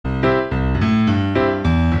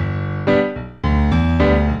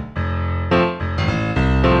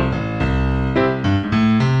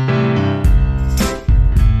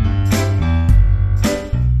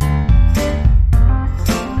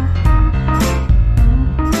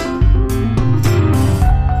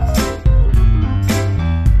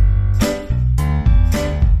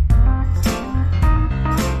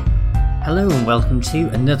welcome to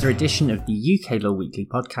another edition of the UK Law Weekly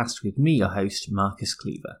podcast with me, your host, Marcus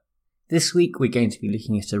Cleaver. This week we're going to be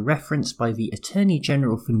looking at a reference by the Attorney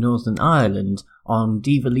General for Northern Ireland on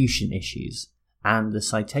devolution issues, and the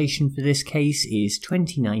citation for this case is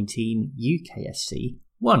 2019 UKSC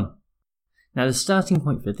 1. Now the starting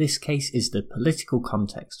point for this case is the political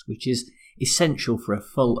context, which is essential for a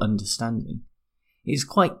full understanding. It's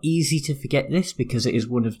quite easy to forget this because it is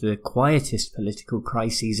one of the quietest political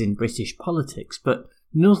crises in British politics, but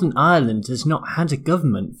Northern Ireland has not had a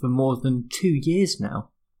government for more than 2 years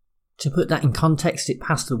now. To put that in context, it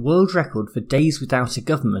passed the world record for days without a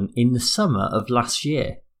government in the summer of last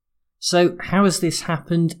year. So how has this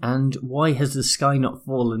happened, and why has the sky not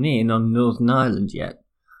fallen in on Northern Ireland yet?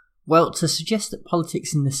 Well, to suggest that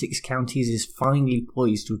politics in the 6 counties is finely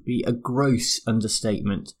poised would be a gross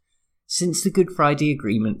understatement. Since the Good Friday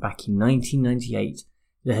Agreement back in 1998,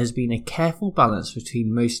 there has been a careful balance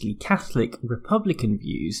between mostly Catholic Republican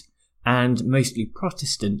views and mostly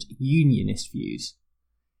Protestant Unionist views.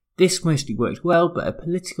 This mostly worked well, but a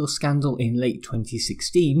political scandal in late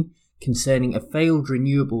 2016 concerning a failed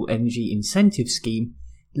renewable energy incentive scheme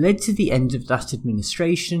led to the end of that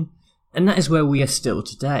administration, and that is where we are still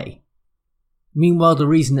today. Meanwhile, the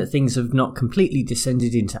reason that things have not completely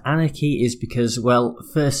descended into anarchy is because, well,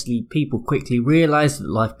 firstly, people quickly realise that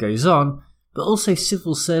life goes on, but also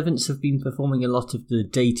civil servants have been performing a lot of the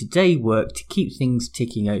day-to-day work to keep things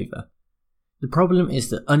ticking over. The problem is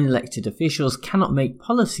that unelected officials cannot make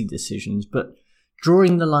policy decisions, but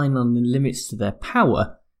drawing the line on the limits to their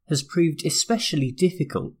power has proved especially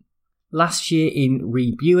difficult. Last year in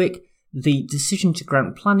Buick, the decision to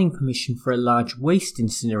grant planning permission for a large waste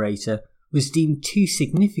incinerator was deemed too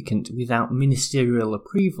significant without ministerial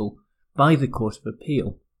approval by the Court of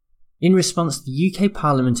Appeal. In response, the UK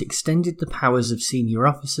Parliament extended the powers of senior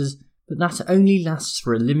officers, but that only lasts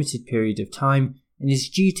for a limited period of time and is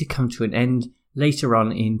due to come to an end later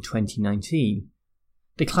on in 2019.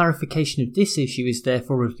 The clarification of this issue is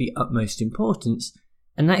therefore of the utmost importance,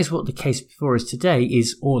 and that is what the case before us today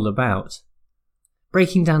is all about.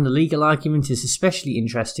 Breaking down the legal argument is especially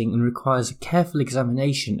interesting and requires a careful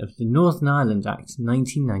examination of the Northern Ireland Act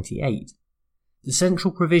 1998. The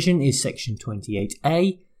central provision is Section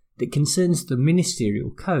 28A that concerns the Ministerial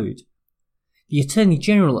Code. The Attorney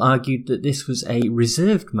General argued that this was a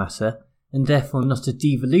reserved matter and therefore not a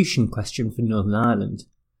devolution question for Northern Ireland.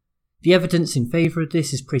 The evidence in favour of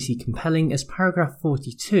this is pretty compelling, as paragraph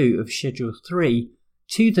 42 of Schedule 3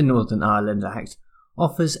 to the Northern Ireland Act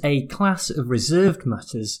offers a class of reserved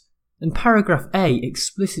matters, and paragraph A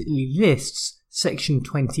explicitly lists Section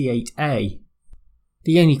 28A.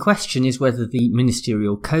 The only question is whether the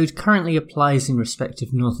Ministerial Code currently applies in respect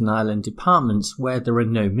of Northern Ireland departments where there are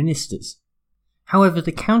no ministers. However,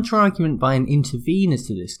 the counter-argument by an intervener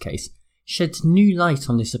to this case sheds new light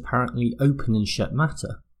on this apparently open and shut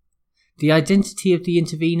matter. The identity of the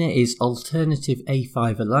intervener is Alternative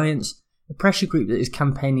A5 Alliance, a pressure group that is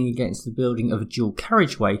campaigning against the building of a dual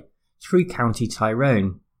carriageway through County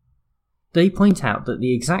Tyrone. They point out that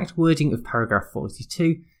the exact wording of paragraph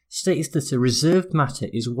 42 states that a reserved matter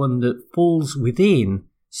is one that falls within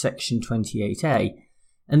section 28A,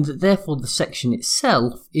 and that therefore the section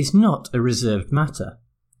itself is not a reserved matter.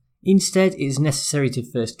 Instead, it is necessary to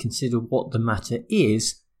first consider what the matter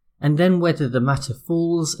is, and then whether the matter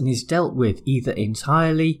falls and is dealt with either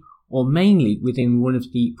entirely or mainly within one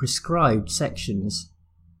of the prescribed sections.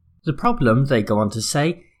 The problem, they go on to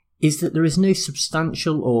say, is that there is no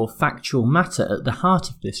substantial or factual matter at the heart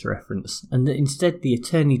of this reference, and that instead the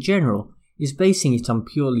Attorney General is basing it on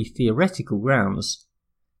purely theoretical grounds.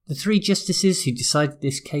 The 3 justices who decided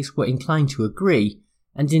this case were inclined to agree,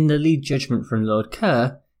 and in the lead judgment from Lord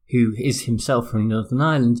Kerr, who is himself from Northern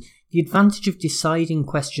Ireland, the advantage of deciding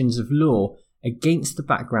questions of law against the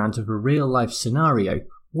background of a real-life scenario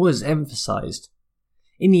was emphasised.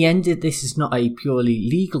 In the end, this is not a purely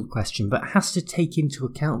legal question, but has to take into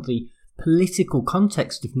account the political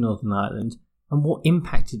context of Northern Ireland and what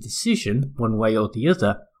impact a decision, one way or the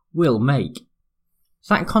other, will make.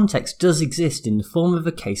 That context does exist in the form of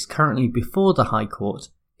a case currently before the High Court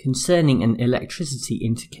concerning an electricity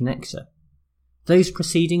interconnector. Those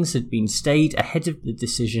proceedings had been stayed ahead of the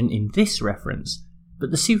decision in this reference, but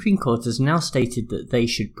the Supreme Court has now stated that they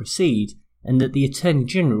should proceed, and that the Attorney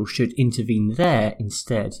General should intervene there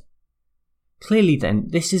instead. Clearly then,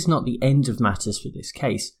 this is not the end of matters for this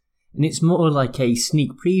case, and it's more like a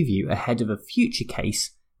sneak preview ahead of a future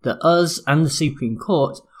case that us and the Supreme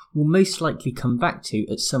Court will most likely come back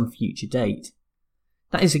to at some future date.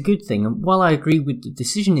 That is a good thing, and while I agree with the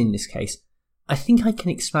decision in this case, I think I can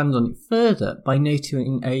expand on it further by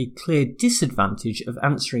noting a clear disadvantage of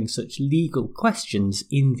answering such legal questions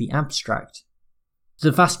in the abstract.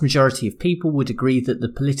 The vast majority of people would agree that the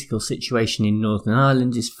political situation in Northern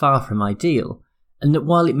Ireland is far from ideal, and that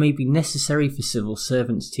while it may be necessary for civil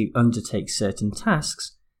servants to undertake certain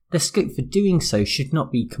tasks, their scope for doing so should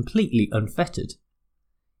not be completely unfettered.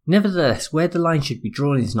 Nevertheless, where the line should be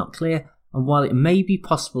drawn is not clear, and while it may be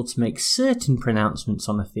possible to make certain pronouncements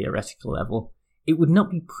on a theoretical level, it would not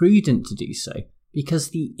be prudent to do so, because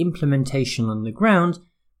the implementation on the ground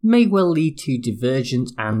may well lead to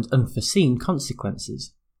divergent and unforeseen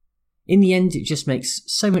consequences. In the end, it just makes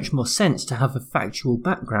so much more sense to have a factual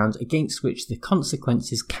background against which the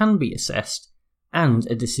consequences can be assessed and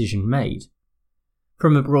a decision made.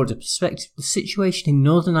 From a broader perspective, the situation in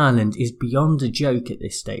Northern Ireland is beyond a joke at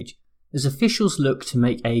this stage, as officials look to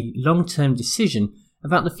make a long-term decision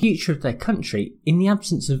about the future of their country in the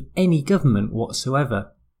absence of any government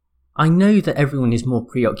whatsoever. I know that everyone is more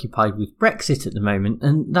preoccupied with Brexit at the moment,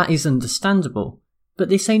 and that is understandable, but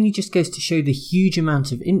this only just goes to show the huge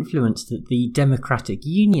amount of influence that the Democratic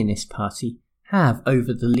Unionist Party have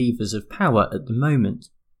over the levers of power at the moment.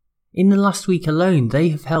 In the last week alone, they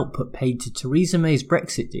have helped put paid to Theresa May's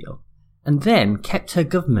Brexit deal, and then kept her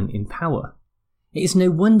government in power. It is no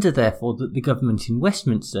wonder, therefore, that the government in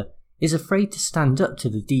Westminster is afraid to stand up to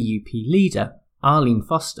the DUP leader, Arlene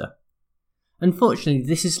Foster. Unfortunately,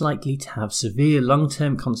 this is likely to have severe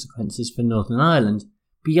long-term consequences for Northern Ireland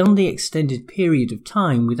beyond the extended period of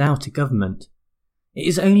time without a government. It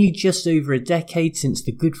is only just over a decade since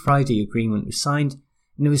the Good Friday Agreement was signed,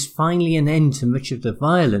 and there was finally an end to much of the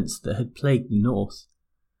violence that had plagued the North.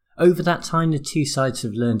 Over that time, the two sides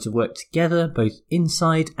have learned to work together both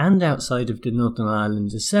inside and outside of the Northern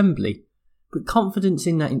Ireland Assembly, but confidence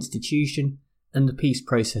in that institution and the peace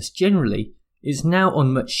process generally is now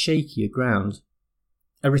on much shakier ground.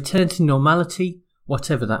 A return to normality,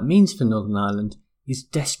 whatever that means for Northern Ireland, is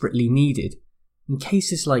desperately needed, and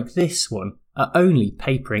cases like this one are only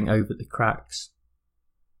papering over the cracks.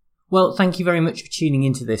 Well, thank you very much for tuning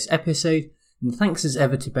into this episode, and thanks as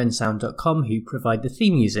ever to bensound.com who provide the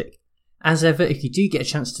theme music. As ever, if you do get a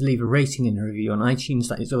chance to leave a rating and a review on iTunes,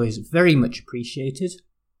 that is always very much appreciated.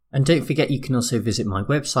 And don't forget you can also visit my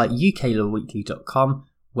website uklawweekly.com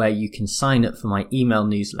where you can sign up for my email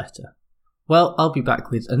newsletter. Well, I'll be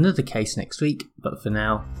back with another case next week, but for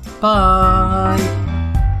now, bye!